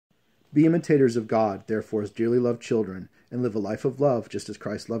Be imitators of God, therefore, as dearly loved children, and live a life of love, just as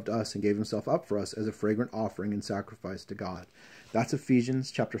Christ loved us and gave himself up for us as a fragrant offering and sacrifice to God. That's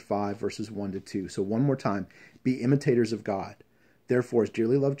Ephesians chapter 5, verses 1 to 2. So one more time, be imitators of God, therefore, as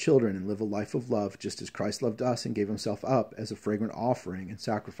dearly loved children, and live a life of love, just as Christ loved us and gave himself up as a fragrant offering and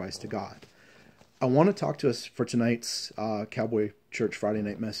sacrifice to God. I want to talk to us for tonight's Cowboy Church Friday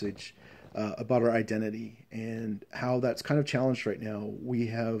night message about our identity and how that's kind of challenged right now. We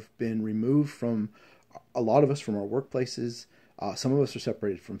have been removed from, a lot of us, from our workplaces. Some of us are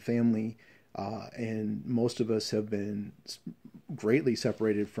separated from family, and most of us have been greatly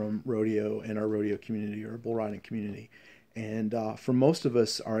separated from rodeo and our rodeo community or bull riding community. And for most of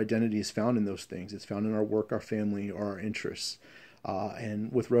us, our identity is found in those things. It's found in our work, our family, or our interests.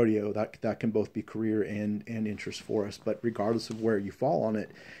 And with rodeo, that can both be career and interest for us. But regardless of where you fall on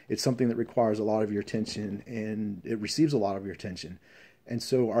it, it's something that requires a lot of your attention, and it receives a lot of your attention. And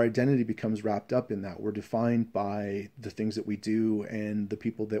so our identity becomes wrapped up in that. We're defined by the things that we do and the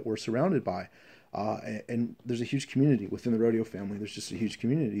people that we're surrounded by. And there's a huge community within the rodeo family. There's just a huge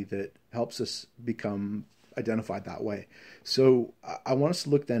community that helps us become identified that way. So I want us to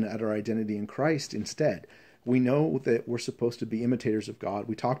look then at our identity in Christ instead. We know that we're supposed to be imitators of God.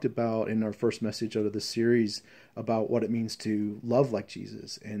 We talked about in our first message out of the series about what it means to love like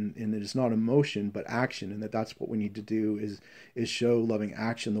Jesus, and that it's not emotion but action, and that's what we need to do is show loving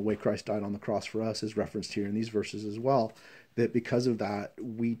action the way Christ died on the cross for us, as referenced here in these verses as well. That because of that,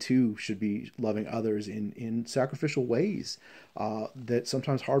 we too should be loving others in sacrificial ways. That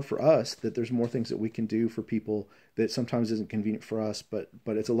sometimes hard for us, that there's more things that we can do for people that sometimes isn't convenient for us, but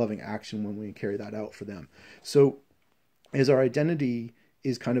it's a loving action when we carry that out for them. So as our identity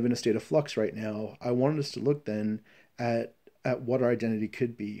is kind of in a state of flux right now, I wanted us to look then at what our identity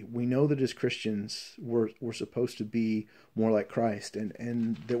could be. We know that as Christians, we're supposed to be more like Christ,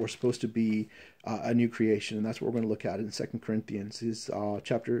 and that we're supposed to be a new creation, and that's what we're going to look at in 2 Corinthians, is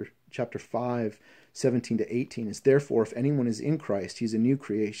chapter 5, 17 to 18, is therefore, if anyone is in Christ, he's a new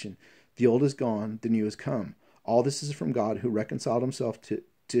creation. The old is gone, the new has come. All this is from God, who reconciled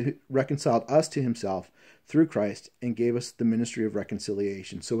us to himself through Christ and gave us the ministry of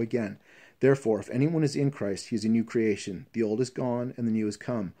reconciliation. So again, therefore, if anyone is in Christ, he is a new creation. The old is gone and the new has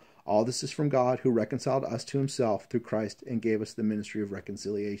come. All this is from God, who reconciled us to himself through Christ and gave us the ministry of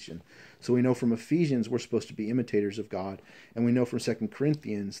reconciliation. So we know from Ephesians we're supposed to be imitators of God, and we know from 2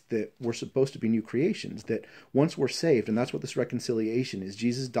 Corinthians that we're supposed to be new creations, that once we're saved, and that's what this reconciliation is.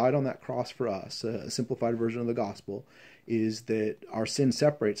 Jesus died on that cross for us. A simplified version of the gospel is that our sin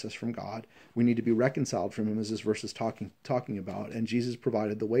separates us from God. We need to be reconciled from him, as this verse is talking about, and Jesus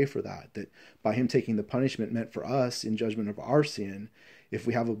provided the way for that by him taking the punishment meant for us in judgment of our sin, if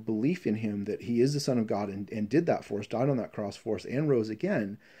we have a belief in him that he is the Son of God and did that for us, died on that cross for us, and rose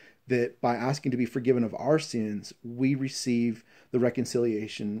again, that by asking to be forgiven of our sins, we receive the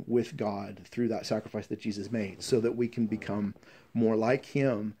reconciliation with God through that sacrifice that Jesus made, so that we can become more like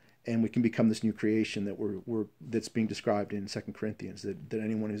him, and we can become this new creation that's being described in 2 Corinthians, that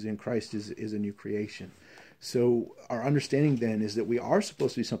anyone who's in Christ is a new creation. So our understanding then is that we are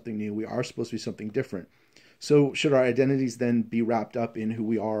supposed to be something new. We are supposed to be something different. So should our identities then be wrapped up in who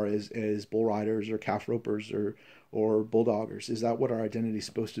we are as bull riders or calf ropers or bulldoggers? Is that what our identity is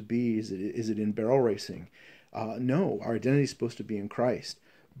supposed to be? Is it in barrel racing? No, our identity is supposed to be in Christ.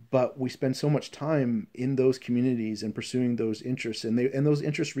 But we spend so much time in those communities and pursuing those interests, and those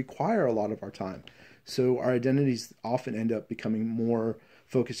interests require a lot of our time. So our identities often end up becoming more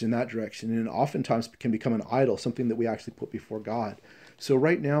focused in that direction, and oftentimes can become an idol, something that we actually put before God. So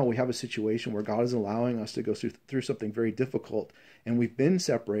right now we have a situation where God is allowing us to go through something very difficult, and we've been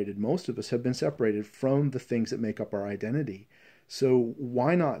separated. Most of us have been separated from the things that make up our identity. So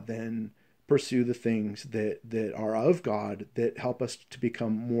why not then pursue the things that are of God, that help us to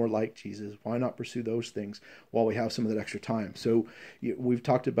become more like Jesus? Why not pursue those things while we have some of that extra time? So we've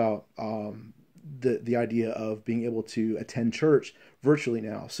talked about the idea of being able to attend church virtually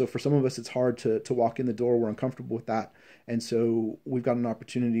now. So for some of us, it's hard to walk in the door. We're uncomfortable with that. And so we've got an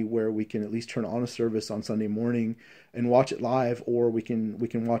opportunity where we can at least turn on a service on Sunday morning and watch it live, or we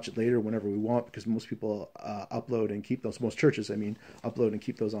can watch it later whenever we want, because most people upload and keep those, most churches, upload and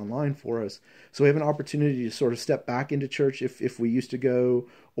keep those online for us. So we have an opportunity to sort of step back into church if we used to go,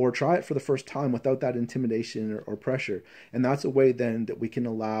 or try it for the first time without that intimidation or pressure. And that's a way then that we can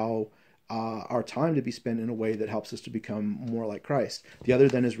allow our time to be spent in a way that helps us to become more like Christ. The other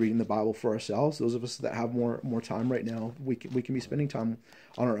then is reading the Bible for ourselves. Those of us that have more time right now, we can be spending time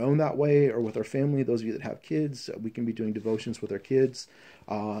on our own that way, or with our family. Those of you that have kids, we can be doing devotions with our kids,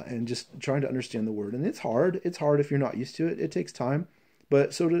 and just trying to understand the Word. And it's hard. It's hard if you're not used to it. It takes time.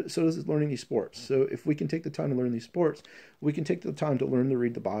 but so does learning these sports. So if we can take the time to learn these sports, we can take the time to learn to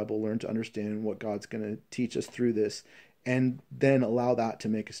read the Bible, learn to understand what God's going to teach us through this, and then allow that to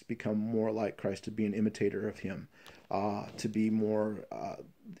make us become more like Christ, to be an imitator of him, to be more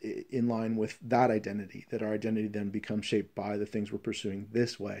in line with that identity, that our identity then becomes shaped by the things we're pursuing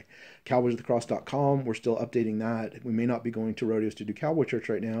this way. CowboysWithTheCross.com, we're still updating that. We may not be going to rodeos to do Cowboy Church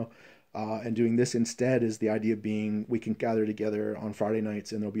right now, and doing this instead is the idea being we can gather together on Friday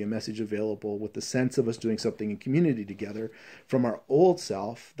nights and there'll be a message available with the sense of us doing something in community together from our old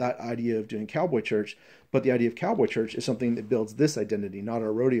self, that idea of doing Cowboy Church. But the idea of Cowboy Church is something that builds this identity, not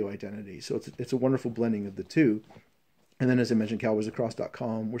our rodeo identity. So it's a wonderful blending of the two. And then, as I mentioned,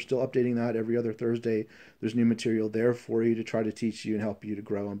 CowboysAcross.com, we're still updating that every other Thursday. There's new material there for you to try to teach you and help you to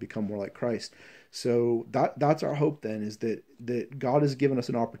grow and become more like Christ. So that's our hope then, is that God has given us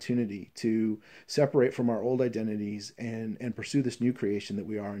an opportunity to separate from our old identities and pursue this new creation that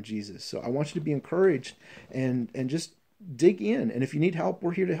we are in Jesus. So I want you to be encouraged and just dig in. And if you need help,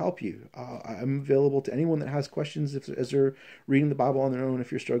 we're here to help you. I'm available to anyone that has questions as they're reading the Bible on their own.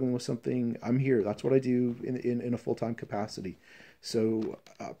 If you're struggling with something, I'm here. That's what I do in a full-time capacity. So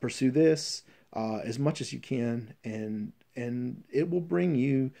pursue this as much as you can, and it will bring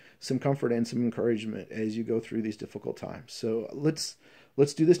you some comfort and some encouragement as you go through these difficult times. So let's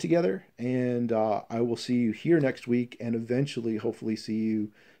do this together, and I will see you here next week, and eventually hopefully see you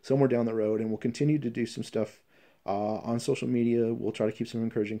somewhere down the road, and we'll continue to do some stuff on social media. We'll try to keep some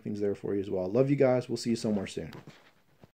encouraging things there for you as well. Love you guys. We'll see you somewhere soon.